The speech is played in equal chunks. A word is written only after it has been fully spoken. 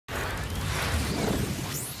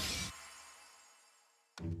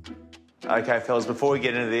Okay, fellas, before we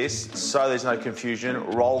get into this, so there's no confusion,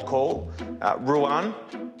 roll call. Ruan.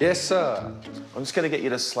 Yes, sir. I'm just going to get you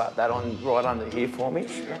to slap that on right under here for me.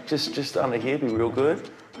 Just under here, be real good.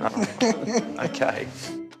 Okay.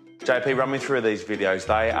 JP, run me through these videos.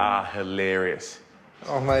 They are hilarious.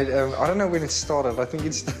 Oh, mate, I don't know when it started. I think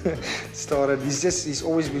it's started. He's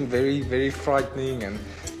always been very, very frightening, and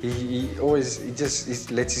he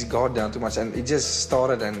lets his guard down too much, and it just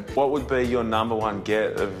started. And what would be your #1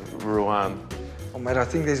 get of Ruan? Oh, mate, I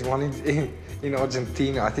think there's one in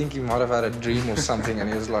Argentina. I think he might have had a dream or something, and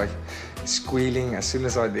he was like squealing as soon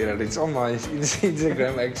as I did it. It's on my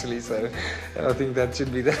Instagram actually, so I think that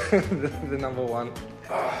should be the #1.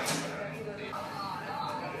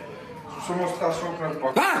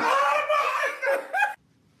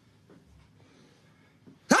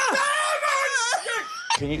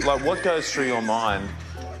 Can you, like, what goes through your mind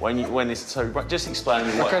when it's so? Just explain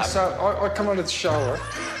to me what Okay, happened. so I come out of the shower.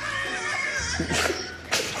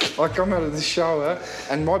 I come out of the shower,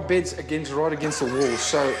 and my bed's right against the wall.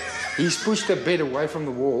 So he's pushed the bed away from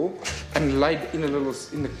the wall and laid in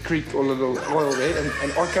the creek or a little oil there.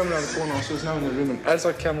 And I come around the corner, so there's no one in the room. And as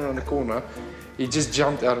I come around the corner, he just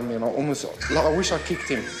jumped out of me, and I wish I kicked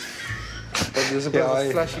him. But there's a bit of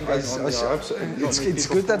a flashing going on. It's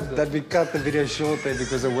good that we cut the video short there,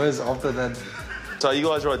 because it was after that. So you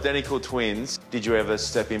guys are identical twins. Did you ever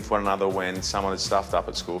step in for one another when someone had stuffed up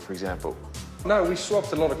at school, for example? No, we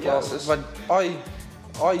swapped a lot of classes, but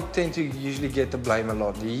I tend to usually get the blame a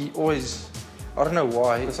lot. He always, I don't know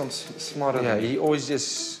why. Because I'm smarter than he always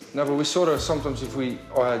just... No, but we sort of, sometimes if I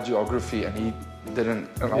had geography and he didn't,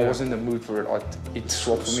 and I was in the mood for it, he'd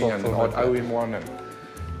swap for me, and I'd owe him one.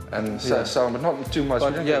 So, but not too much.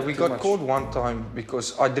 We got called one time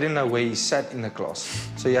because I didn't know where he sat in the class.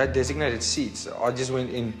 So he had designated seats. I just went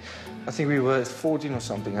in, I think we were 14 or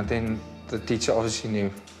something, and then the teacher obviously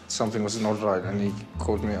knew something was not right, and he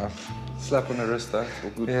called me up. Slap on the wrist, though.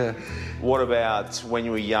 Good. Yeah. What about when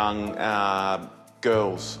you were young,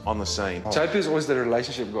 girls on the scene? JP is always the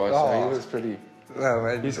relationship guy, so he was pretty... No,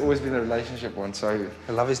 man. He's always been the relationship one, so...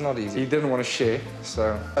 Love is not easy. He didn't want to share,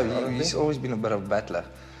 so... He's always been a bit of a battler.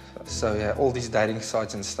 So yeah, all these dating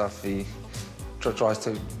sites and stuff, he tries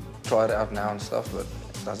to try it out now and stuff, but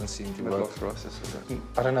it doesn't seem to work.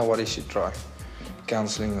 I don't know what he should try.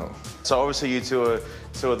 Counselling or... So obviously you two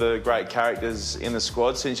are the great characters in the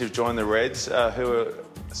squad since you've joined the Reds. Who are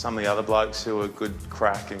some of the other blokes who are good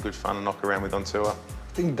crack and good fun to knock around with on tour?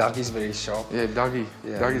 I think Dougie's very sharp. Yeah, Dougie.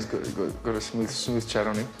 Yeah. Dougie's got a smooth chat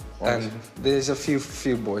on him. Honestly. And there's a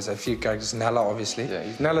few boys, a few characters. Nella, obviously. Yeah,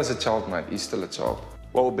 Nella's a child, mate. He's still a child.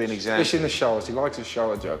 What would be an example? Especially in the showers. He likes his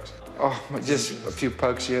shower jokes. Oh, just a few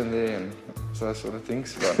pokes here and there and those sort of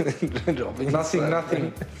things. But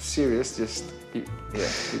nothing serious. Just he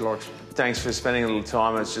likes. Thanks for spending a little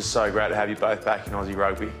time. It's just so great to have you both back in Aussie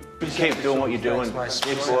rugby. Keep doing what you're doing.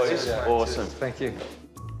 Smith boys, awesome. Thank you.